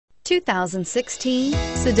2016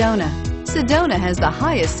 Sedona. Sedona has the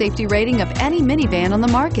highest safety rating of any minivan on the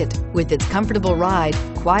market. With its comfortable ride,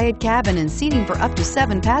 quiet cabin, and seating for up to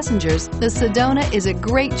 7 passengers, the Sedona is a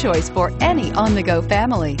great choice for any on-the-go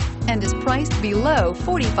family and is priced below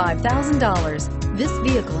 $45,000. This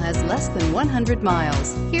vehicle has less than 100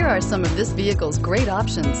 miles. Here are some of this vehicle's great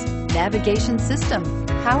options: navigation system,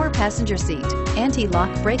 power passenger seat, anti-lock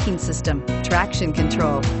braking system, traction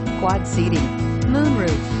control, quad seating,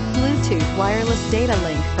 moonroof, Bluetooth wireless data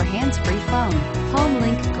link for hands-free phone, home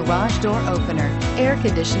link garage door opener, air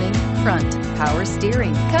conditioning, front, power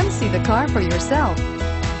steering. Come see the car for yourself.